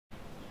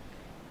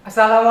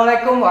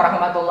Assalamualaikum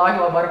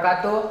warahmatullahi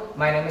wabarakatuh.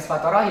 My name is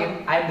Fatur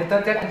Rohim. I am the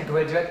third year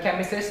undergraduate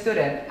chemistry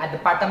student at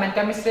Department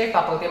Chemistry,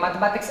 Faculty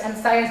Mathematics and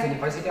Science,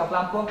 University of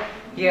Lampung.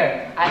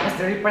 Here, I am as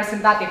the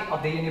representative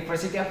of the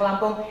University of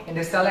Lampung in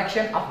the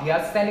selection of the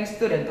Outstanding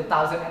Student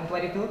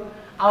 2022.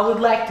 I would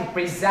like to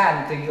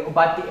present to you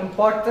about the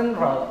important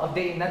role of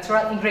the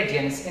natural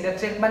ingredients in the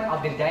treatment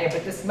of the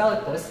diabetes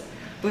mellitus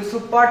to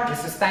support the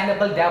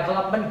sustainable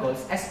development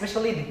goals,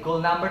 especially the goal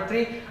number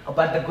 3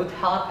 about the good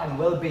health and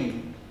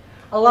well-being.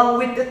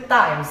 Along with the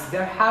times,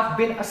 there have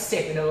been a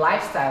shift in the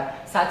lifestyle,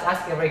 such as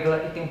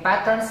irregular eating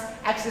patterns,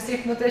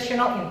 excessive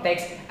nutritional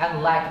intakes,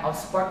 and lack of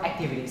sport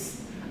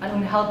activities. An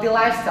unhealthy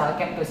lifestyle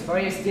can cause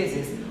various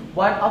diseases,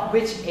 one of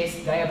which is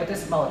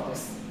diabetes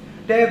mellitus.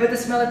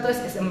 Diabetes mellitus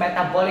is a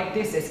metabolic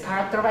disease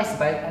characterized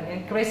by an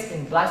increase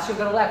in blood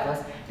sugar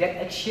levels that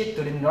exceed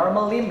to the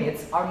normal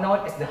limits, are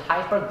known as the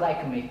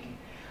hyperglycemic.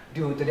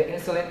 Due to the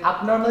insulin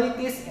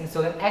abnormalities,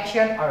 insulin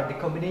action, or the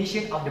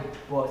combination of the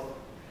both.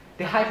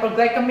 The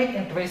hyperglycemic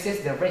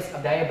increases the risk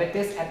of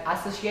diabetes and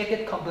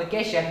associated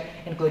complications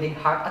including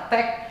heart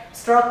attack,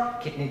 stroke,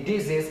 kidney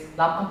disease,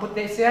 lung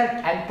amputation,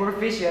 and poor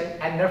vision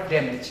and nerve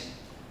damage.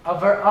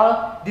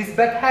 Overall, these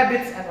bad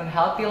habits and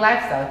unhealthy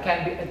lifestyle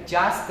can be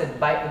adjusted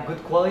by a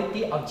good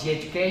quality of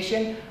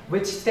education,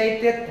 which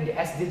stated in the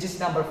SDGs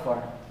number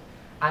 4.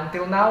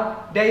 Until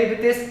now,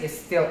 diabetes is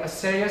still a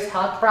serious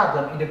health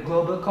problem in the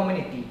global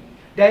community.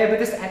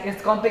 Diabetes and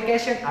its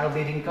complications are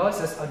leading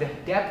causes of the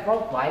death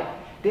worldwide.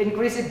 They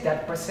increased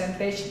that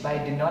percentage by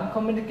the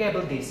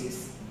non-communicable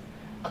disease.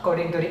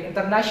 According to the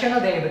International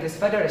Diabetes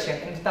Federation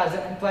in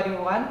 2021,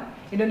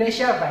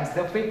 Indonesia ranks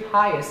the 5th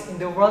highest in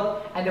the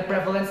world, and the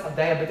prevalence of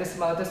diabetes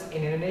mellitus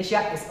in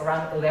Indonesia is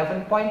around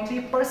 11.3%,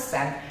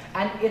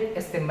 and it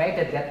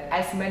estimated that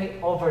as many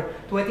over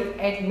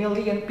 28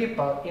 million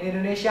people in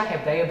Indonesia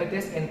have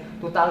diabetes in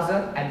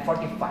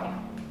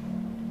 2045.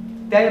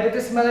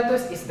 Diabetes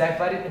mellitus is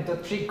divided into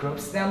 3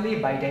 groups, namely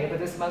by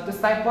diabetes mellitus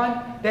type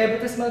 1,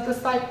 diabetes mellitus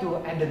type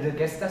 2, and the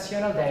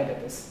gestational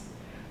diabetes.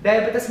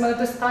 Diabetes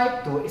mellitus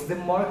type 2 is the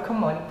more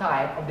common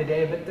type of the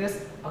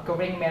diabetes,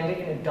 occurring mainly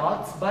in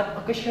adults but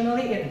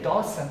occasionally in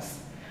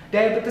adolescents.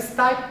 Diabetes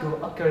type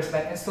 2 occurs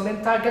when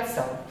insulin target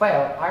cells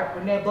fail or are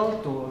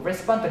unable to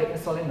respond to the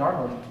insulin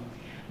normally.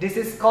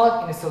 This is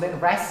called insulin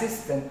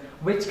resistance,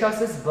 which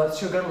causes blood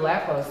sugar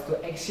levels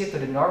to exceed to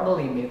the normal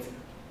limits.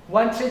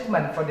 One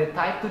treatment for the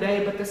type 2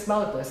 diabetes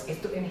mellitus is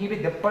to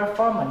inhibit the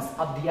performance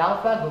of the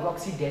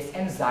alpha-glucosidase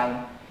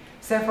enzyme.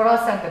 Several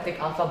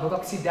synthetic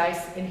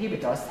alpha-glucosidase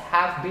inhibitors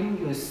have been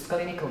used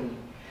clinically,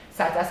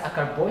 such as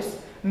acarbose,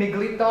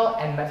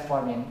 miglytol, and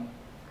metformin.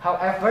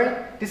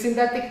 However, the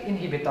synthetic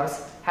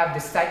inhibitors have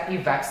the side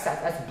effects such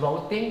as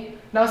bloating,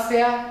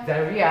 nausea,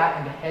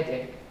 diarrhea, and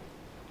headache.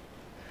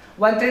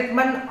 One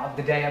treatment of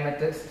the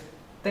diabetes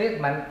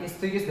treatment is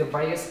to use the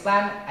various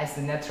plants as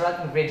the natural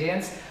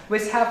ingredients,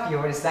 which have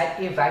fewer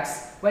side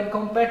effects when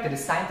compared to the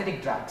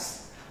synthetic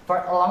drugs.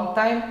 For a long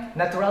time,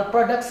 natural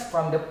products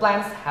from the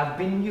plants have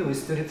been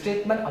used to the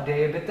treatment of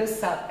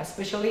diabetes,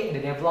 especially in the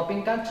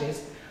developing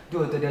countries,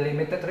 due to the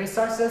limited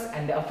resources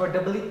and the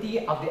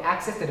affordability of the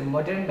access to the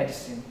modern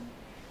medicine.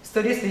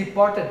 Studies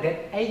reported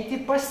that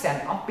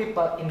 80% of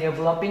people in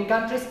developing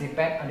countries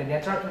depend on the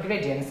natural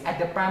ingredients as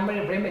the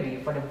primary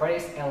remedy for the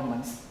various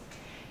ailments.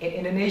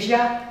 In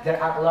Indonesia,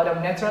 there are a lot of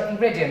natural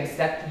ingredients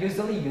that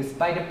usually used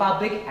by the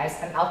public as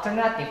an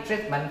alternative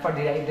treatment for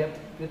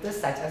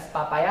diabetes, such as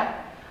papaya,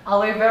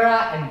 aloe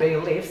vera, and bay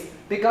leaves,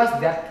 because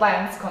their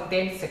plants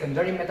contain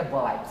secondary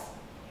metabolites.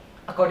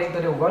 According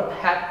to the World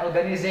Health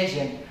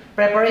Organization,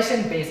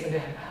 preparation based on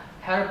the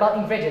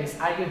herbal ingredients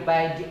are used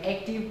by the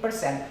 80%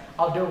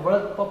 of the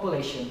world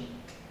population.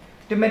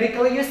 The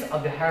medical use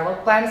of the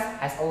herbal plants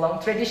has a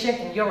long tradition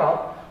in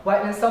Europe,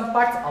 while in some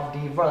parts of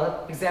the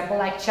world, example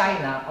like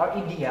China or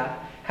India,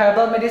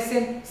 herbal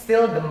medicine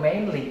still the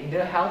main link in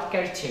the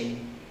healthcare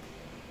chain.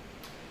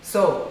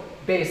 So,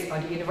 based on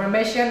the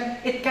information,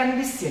 it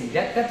can be seen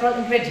that natural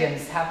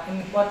ingredients have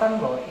an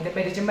important role in the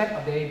management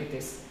of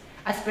diabetes,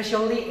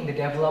 especially in the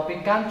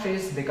developing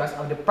countries because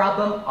of the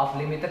problem of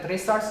limited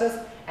resources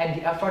and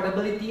the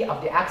affordability of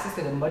the access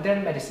to the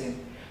modern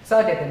medicine,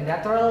 so that the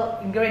natural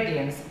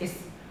ingredients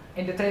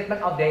in the treatment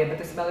of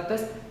diabetes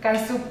mellitus can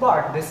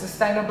support the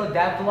sustainable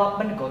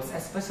development goals,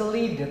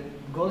 especially the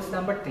goals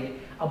number 3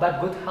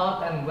 about good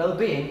health and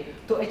well-being,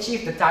 to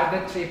achieve the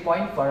target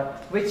 3.4,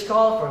 which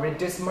call for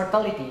reduced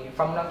mortality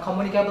from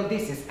non-communicable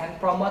disease and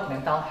promote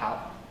mental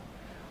health.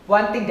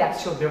 One thing that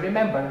should be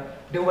remembered,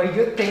 the way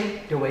you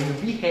think, the way you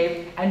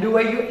behave, and the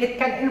way you eat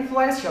can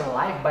influence your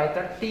life by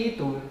 30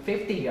 to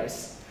 50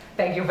 years.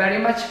 Thank you very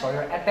much for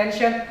your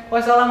attention.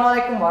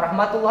 Wassalamualaikum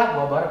warahmatullahi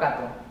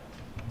wabarakatuh.